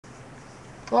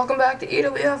Welcome back to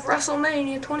EWF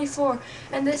Wrestlemania 24,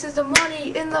 and this is the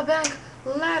Money in the Bank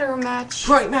ladder match.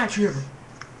 Great match here.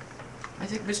 I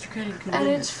think Mr. Kennedy can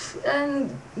win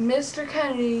And Mr.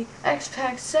 Kennedy,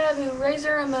 X-Pac, Sabu,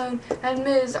 Razor Ramon, and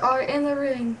Miz are in the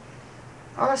ring.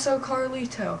 Also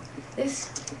Carlito. This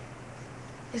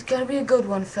is gonna be a good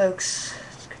one, folks.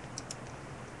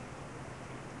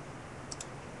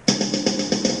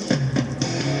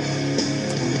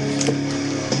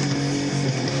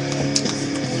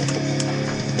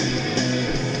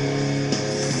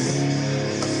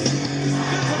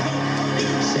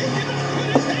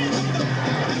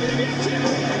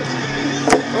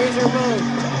 Razor Ramon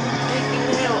taking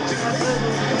it out.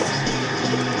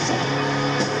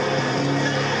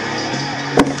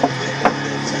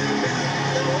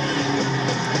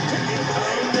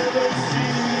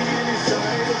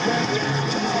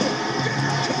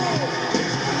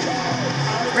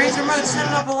 Razor Ramon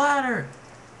setting up a ladder.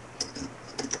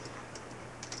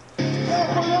 Well,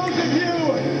 for those of you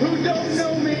who don't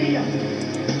know me, I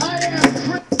am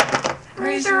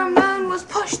Razor Ramon was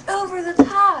pushed over the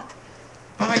top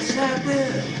by Sabu.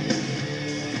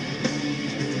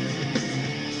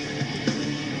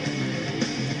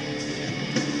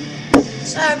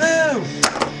 Sabu!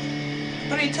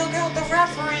 But he took out the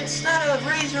referee instead of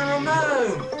Razor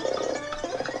Ramon.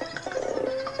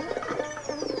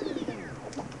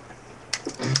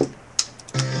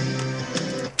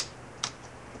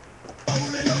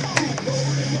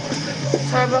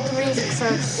 Sorry about the music,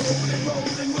 folks.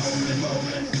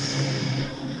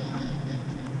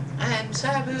 And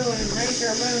Sabu and Razor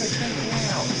Ramon are taking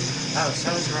out. Oh, so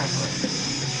is the referee.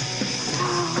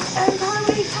 And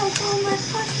Carlito told him to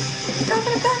push. They're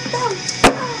gonna back down.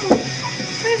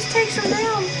 Miz takes him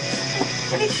down.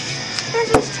 And he's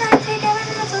trying to take out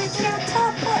everyone so he can get on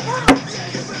top, but no.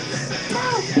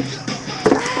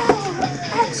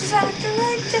 X-Factor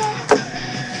right there.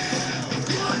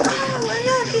 And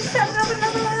look, he's setting up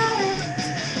another ladder.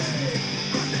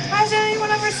 Has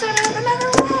anyone ever set up another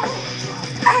ladder?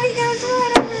 And he goes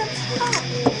right over the top.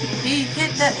 He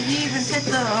even hit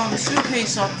the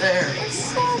suitcase up there.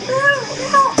 It's so good.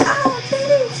 Ow,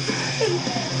 baby.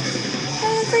 I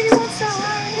don't think he wants that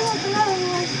ladder. He wants another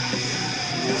one.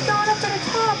 He's going up to the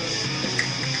top.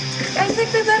 I think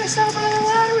they better set up another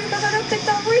ladder because I don't think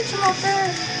they'll reach him up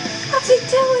there. What's he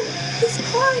doing? He's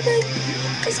climbing.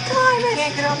 He's climbing.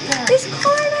 Can't get up there. He's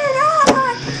climbing. Oh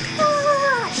my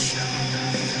gosh.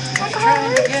 He's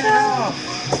trying to get it off.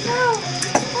 No.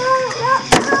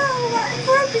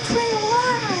 Right between the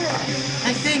ladder.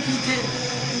 I think he did.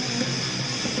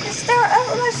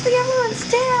 Everyone's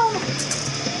down.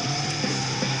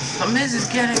 The Miz is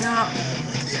getting up.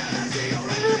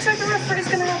 It looks like the referee's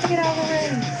gonna have to get out of the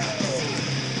ring.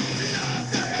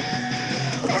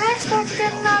 And X-Pac's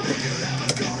getting up.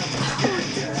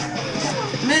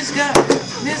 Miz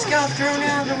got thrown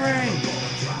out of the ring.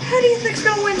 How do you think's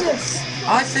gonna win this?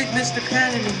 I think Mr.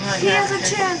 Kennedy might He have has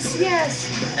a chance, yes.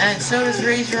 And so does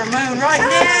Razor Ramon right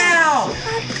now.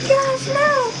 Oh gosh,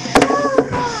 no! Oh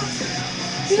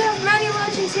gosh. We have many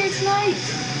legends here tonight.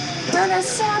 Known as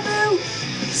Sabu,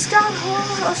 Scott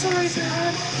Hall, also Razor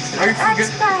Ramon,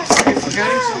 X-Pac. Are you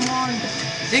forgetting someone?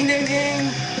 Ding ding ding.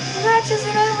 The match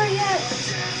isn't over yet.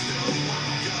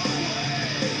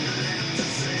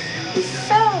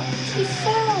 He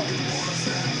fell.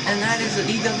 And that is an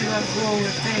EWF Roll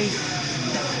of Fate.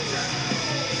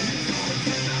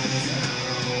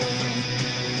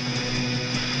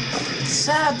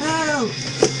 Sabu!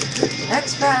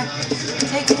 X-Pac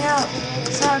taking out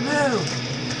Sabu.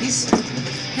 He's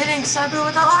hitting Sabu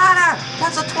with a ladder.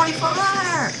 That's a 20-foot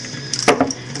ladder.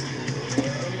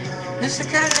 Mr.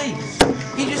 Kennedy,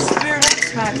 he just speared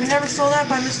X-Pac. We never saw that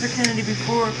by Mr. Kennedy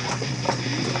before.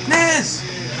 Miz!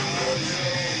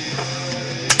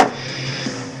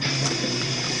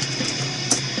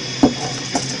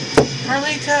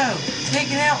 Carlito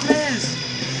taking out Miz.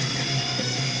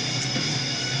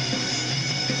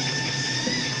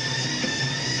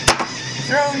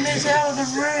 Throwing Miz out of the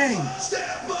ring.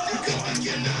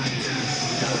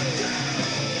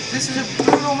 This is a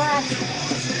brutal match.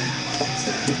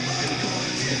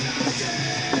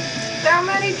 There are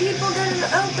many people getting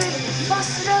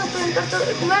busted open, but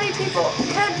many people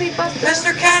can be busted open.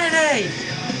 Mr. Kennedy!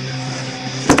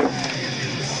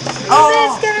 Oh!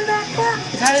 Miz getting back up.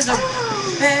 That is a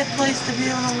bad place to be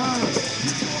on a road.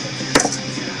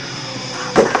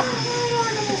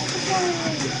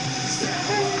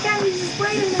 Kennedy's just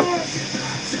waiting there.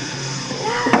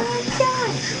 Oh,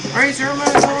 God. Razor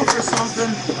Ramon's going for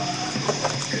something.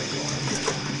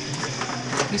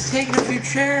 He's taking a few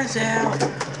chairs out.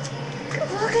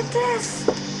 Look at this.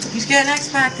 He's getting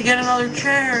X-Pac to get another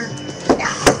chair.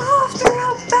 Off the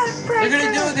rope backbreaker. They're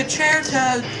gonna do like a chair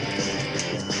tag.